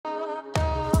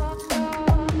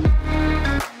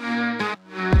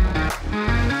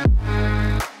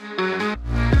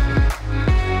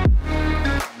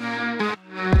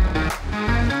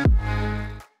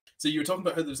were talking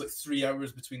about how there's like 3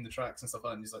 hours between the tracks and stuff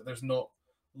like that, and he's like, there's not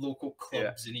local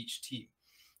clubs in each team.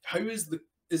 How is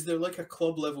there like a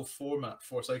club level format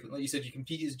for cycling? Like you said, you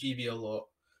compete as GB a lot.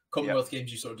 Commonwealth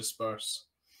Games, you sort of disperse.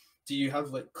 Do you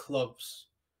have like clubs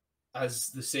as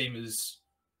the same as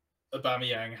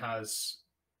Aubameyang has?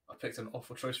 I picked an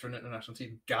awful choice for an international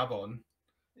team, Gabon.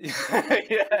 You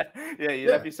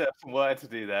left yourself some work to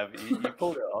do there, but you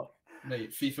pulled it off.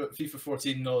 Mate, FIFA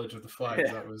 14 knowledge of the flag,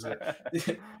 that was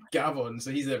it. Gabon,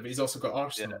 so he's there, but he's also got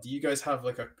Arsenal. Do you guys have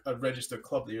like a registered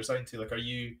club that you're signed to? Like, are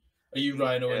you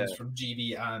Ryan Owens from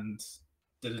GB and?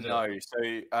 No,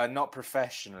 so not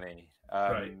professionally.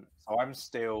 Right. So I'm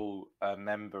still a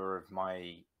member of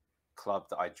my club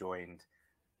that I joined.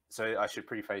 So I should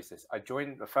preface this.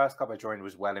 The first club I joined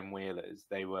was Welling Wheelers.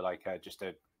 They were like just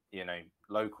a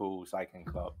local cycling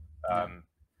club,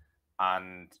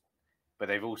 but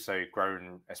they've also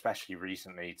grown, especially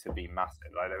recently, to be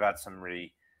massive. Like they've had some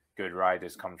really good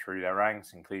riders come through their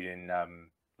ranks, including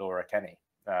Laura Kenny.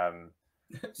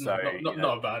 So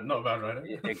not a bad rider.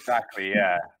 Exactly,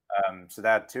 yeah. So they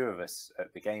had 2 of us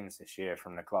at the games this year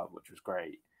from the club, which was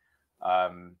great.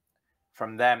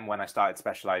 From them, when I started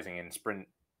specializing in sprint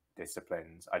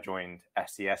disciplines, I joined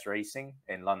SCS Racing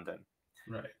in London.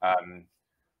 Right.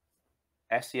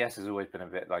 SCS has always been a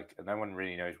bit like, no one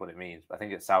really knows what it means, but I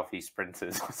think it's Southeast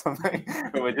Sprinters or something.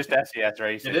 But we're just SCS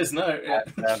Racing. It is now.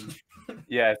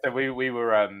 Yeah. So we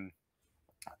were.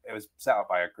 It was set up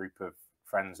by a group of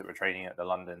friends that were training at the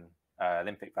London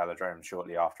Olympic Velodrome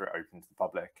shortly after it opened to the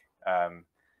public,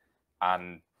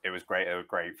 and it was great. It was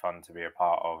great fun to be a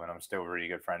part of, and I'm still really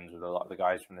good friends with a lot of the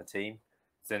guys from the team.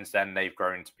 Since then, they've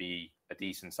grown to be a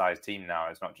decent sized team now.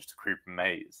 It's not just a group of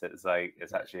mates. It's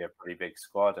actually a pretty big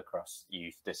squad across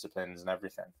youth disciplines and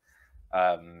everything.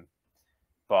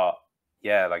 But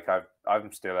yeah, like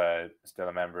I'm still a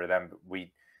member of them. But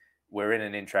we're in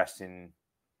an interesting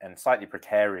and slightly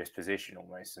precarious position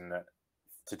almost, in that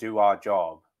to do our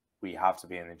job, we have to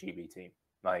be in the GB team.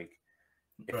 Like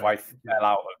if I fell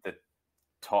out of the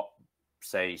top,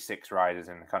 say, 6 riders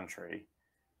in the country,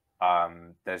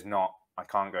 I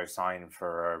can't go sign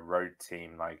for a road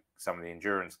team like some of the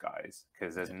endurance guys,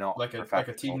 because there's not like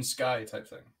a Team Sky type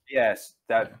thing. Yes,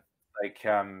 the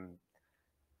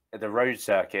road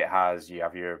circuit you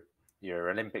have your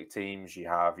Olympic teams, you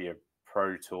have your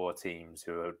Pro Tour teams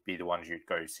who would be the ones you'd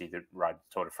go see ride the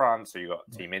Tour de France. So you got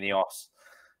Team Ineos,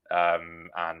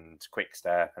 and Quick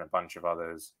Step and a bunch of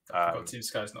others. Team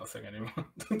Sky's not a thing anymore.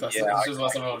 That's the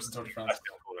last time I watched the Tour de France. I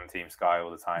still call them Team Sky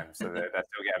all the time, so they're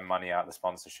still getting money out of the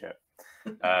sponsorship.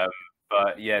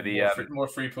 But yeah, more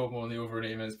free promo on the Over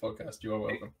 80 Minutes podcast. You are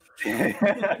welcome.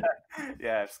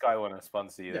 Yeah, if Sky want to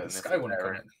sponsor you, then Sky want to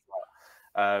come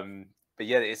in. But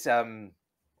yeah, it's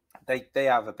they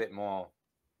have a bit more,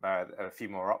 a few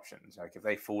more options. Like if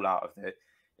they fall out of the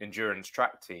endurance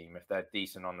track team, if they're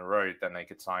decent on the road, then they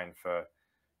could sign for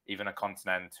even a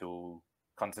continental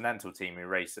team who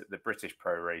race at the British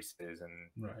Pro races,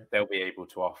 and they'll be able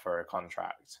to offer a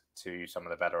contract to some of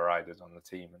the better riders on the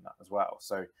team and that as well.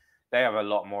 So they have a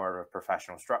lot more of a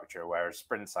professional structure, whereas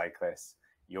sprint cyclists,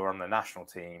 you're on the national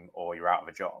team or you're out of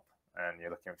a job and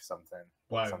you're looking for something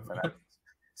else.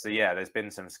 So yeah, there's been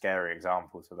some scary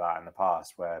examples of that in the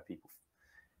past where people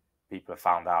have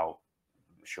found out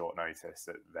short notice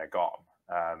that they're gone,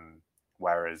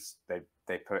 whereas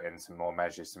they put in some more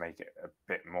measures to make it a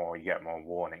bit more, you get more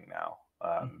warning now,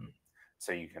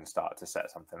 so you can start to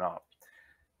set something up.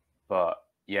 But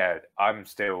yeah, I'm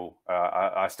still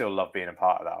I still love being a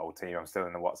part of that whole team. I'm still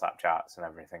in the WhatsApp chats and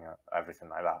everything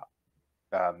like that.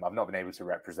 I've not been able to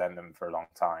represent them for a long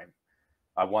time.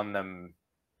 I won them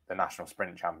the National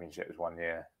Sprint Championships one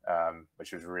year,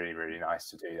 which was really, really nice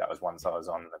to do. That was once I was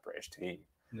on the British team.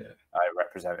 Yeah. I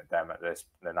represented them at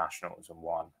the Nationals and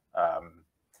won.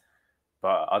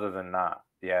 But other than that,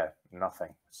 yeah,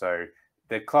 nothing. So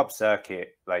the club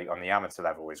circuit, like on the amateur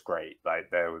level, is great. Like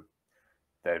there's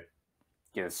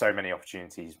so many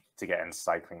opportunities to get into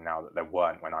cycling now that there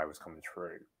weren't when I was coming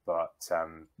through. But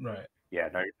yeah,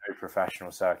 no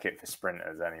professional circuit for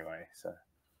sprinters anyway. So,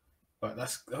 but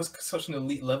that's such an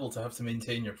elite level to have to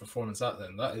maintain your performance at.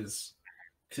 Then that is,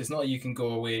 because it's not like you can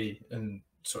go away and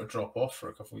sort of drop off for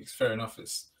a couple of weeks. Fair enough,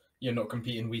 you're not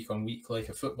competing week on week like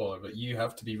a footballer, but you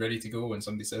have to be ready to go when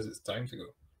somebody says it's time to go.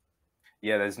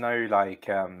 Yeah, there's no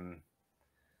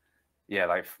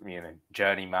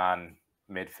journeyman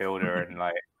midfielder in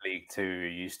like League Two who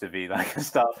used to be like a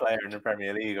star player in the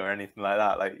Premier League or anything like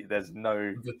that. Like there's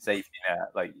no safety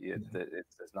net. Like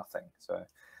there's nothing. So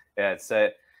yeah,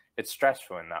 it's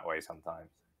stressful in that way sometimes.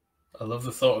 I love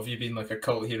the thought of you being like a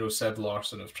cult hero, Seb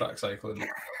Larson of track cycling.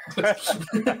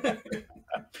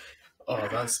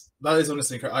 that is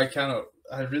honestly incredible.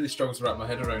 I really struggle to wrap my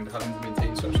head around having to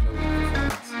maintain such an elite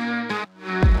performance.